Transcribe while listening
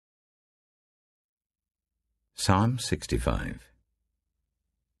Psalm 65.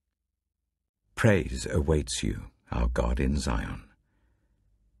 Praise awaits you, our God in Zion.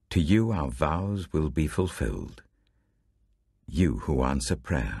 To you our vows will be fulfilled. You who answer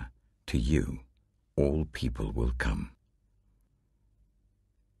prayer, to you all people will come.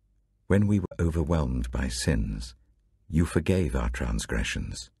 When we were overwhelmed by sins, you forgave our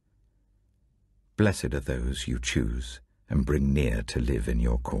transgressions. Blessed are those you choose and bring near to live in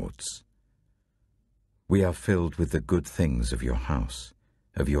your courts. We are filled with the good things of your house,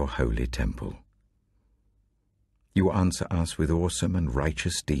 of your holy temple. You answer us with awesome and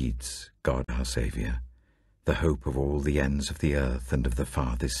righteous deeds, God our Saviour, the hope of all the ends of the earth and of the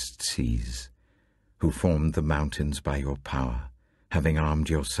farthest seas, who formed the mountains by your power, having armed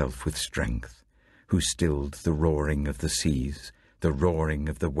yourself with strength, who stilled the roaring of the seas, the roaring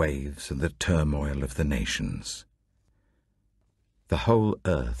of the waves and the turmoil of the nations. The whole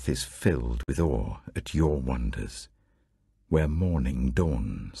earth is filled with awe at your wonders, where morning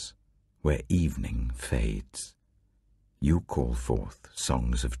dawns, where evening fades. You call forth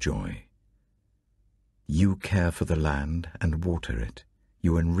songs of joy. You care for the land and water it.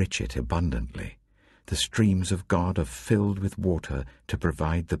 You enrich it abundantly. The streams of God are filled with water to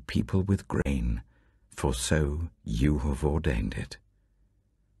provide the people with grain, for so you have ordained it.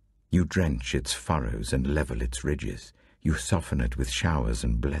 You drench its furrows and level its ridges. You soften it with showers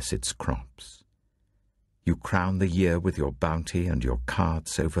and bless its crops. You crown the year with your bounty, and your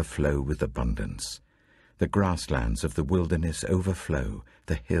carts overflow with abundance. The grasslands of the wilderness overflow,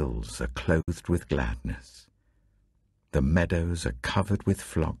 the hills are clothed with gladness. The meadows are covered with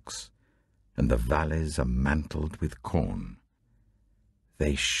flocks, and the valleys are mantled with corn.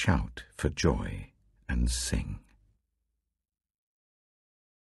 They shout for joy and sing.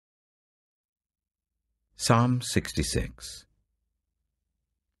 Psalm 66.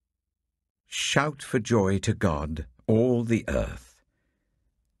 Shout for joy to God, all the earth.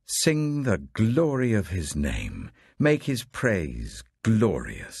 Sing the glory of his name. Make his praise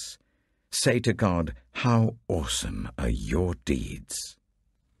glorious. Say to God, how awesome are your deeds.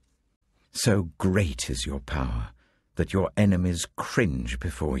 So great is your power that your enemies cringe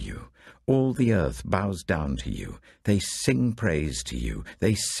before you. All the earth bows down to you. They sing praise to you.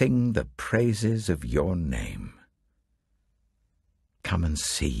 They sing the praises of your name. Come and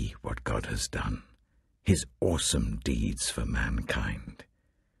see what God has done, his awesome deeds for mankind.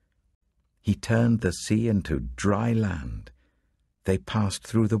 He turned the sea into dry land. They passed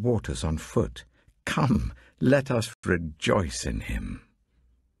through the waters on foot. Come, let us rejoice in him.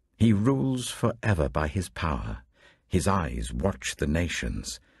 He rules forever by his power. His eyes watch the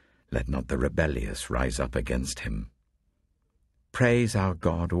nations. Let not the rebellious rise up against him. Praise our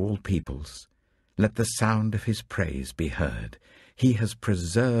God, all peoples. Let the sound of his praise be heard. He has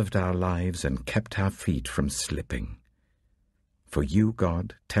preserved our lives and kept our feet from slipping. For you,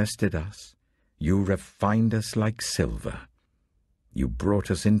 God, tested us. You refined us like silver. You brought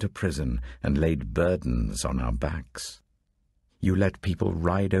us into prison and laid burdens on our backs. You let people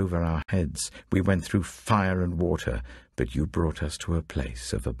ride over our heads. We went through fire and water, but you brought us to a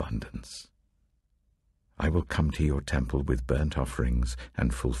place of abundance. I will come to your temple with burnt offerings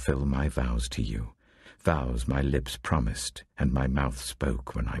and fulfill my vows to you, vows my lips promised and my mouth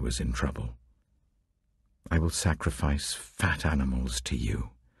spoke when I was in trouble. I will sacrifice fat animals to you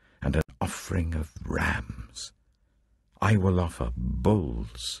and an offering of rams. I will offer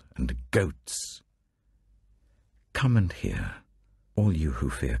bulls and goats. Come and hear, all you who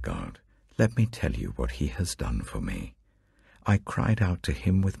fear God. Let me tell you what he has done for me. I cried out to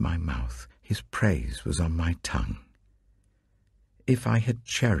him with my mouth. His praise was on my tongue. If I had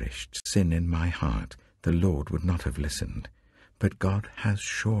cherished sin in my heart, the Lord would not have listened. But God has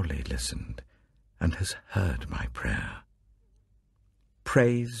surely listened and has heard my prayer.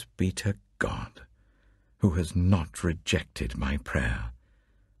 Praise be to God, who has not rejected my prayer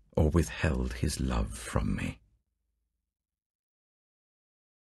or withheld his love from me.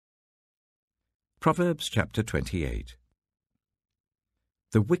 Proverbs chapter 28.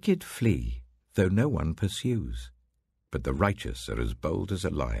 The wicked flee, though no one pursues, but the righteous are as bold as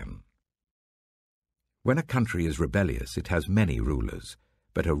a lion. When a country is rebellious, it has many rulers,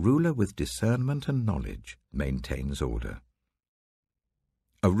 but a ruler with discernment and knowledge maintains order.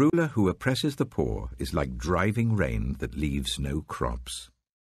 A ruler who oppresses the poor is like driving rain that leaves no crops.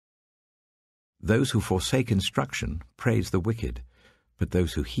 Those who forsake instruction praise the wicked, but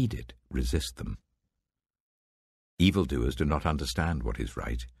those who heed it resist them. Evildoers do not understand what is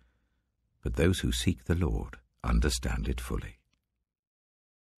right, but those who seek the Lord understand it fully.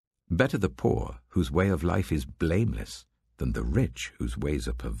 Better the poor, whose way of life is blameless, than the rich, whose ways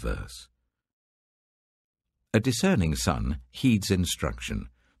are perverse. A discerning son heeds instruction,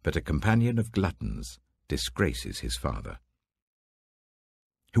 but a companion of gluttons disgraces his father.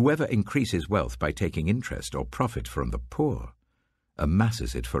 Whoever increases wealth by taking interest or profit from the poor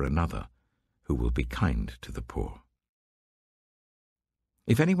amasses it for another, who will be kind to the poor.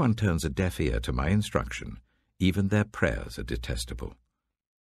 If anyone turns a deaf ear to my instruction, even their prayers are detestable.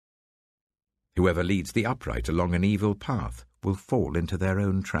 Whoever leads the upright along an evil path will fall into their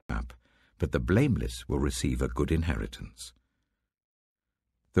own trap, but the blameless will receive a good inheritance.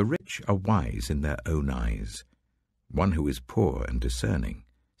 The rich are wise in their own eyes. One who is poor and discerning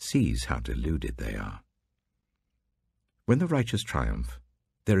sees how deluded they are. When the righteous triumph,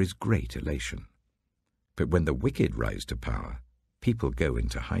 there is great elation. But when the wicked rise to power, people go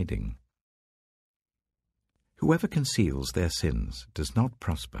into hiding. Whoever conceals their sins does not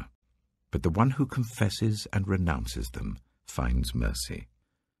prosper, but the one who confesses and renounces them finds mercy.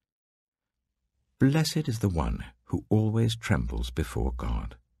 Blessed is the one who always trembles before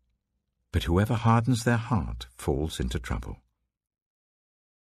God, but whoever hardens their heart falls into trouble.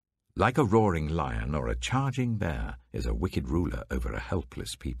 Like a roaring lion or a charging bear is a wicked ruler over a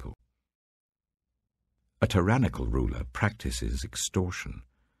helpless people. A tyrannical ruler practices extortion,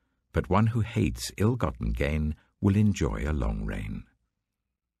 but one who hates ill-gotten gain will enjoy a long reign.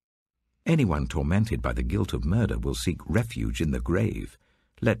 Anyone tormented by the guilt of murder will seek refuge in the grave.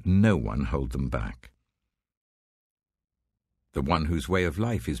 Let no one hold them back. The one whose way of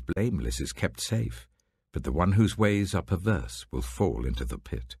life is blameless is kept safe, but the one whose ways are perverse will fall into the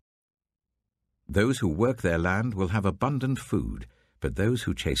pit. Those who work their land will have abundant food, but those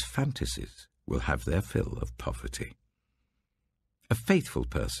who chase fantasies will have their fill of poverty. A faithful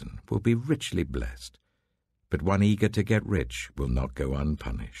person will be richly blessed, but one eager to get rich will not go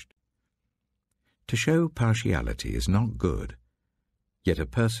unpunished. To show partiality is not good, yet a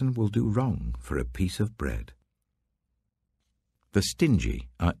person will do wrong for a piece of bread. The stingy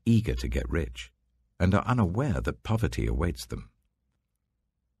are eager to get rich, and are unaware that poverty awaits them.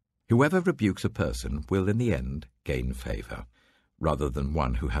 Whoever rebukes a person will in the end gain favor, rather than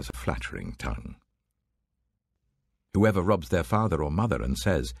one who has a flattering tongue. Whoever robs their father or mother and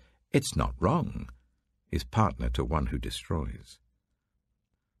says, "It's not wrong," is partner to one who destroys.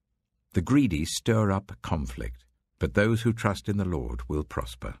 The greedy stir up conflict, but those who trust in the Lord will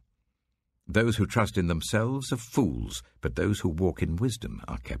prosper. Those who trust in themselves are fools, but those who walk in wisdom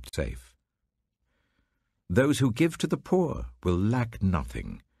are kept safe. Those who give to the poor will lack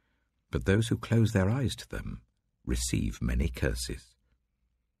nothing, but those who close their eyes to them receive many curses.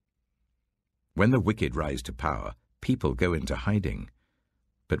 When the wicked rise to power, people go into hiding,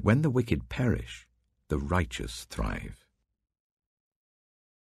 but when the wicked perish, the righteous thrive.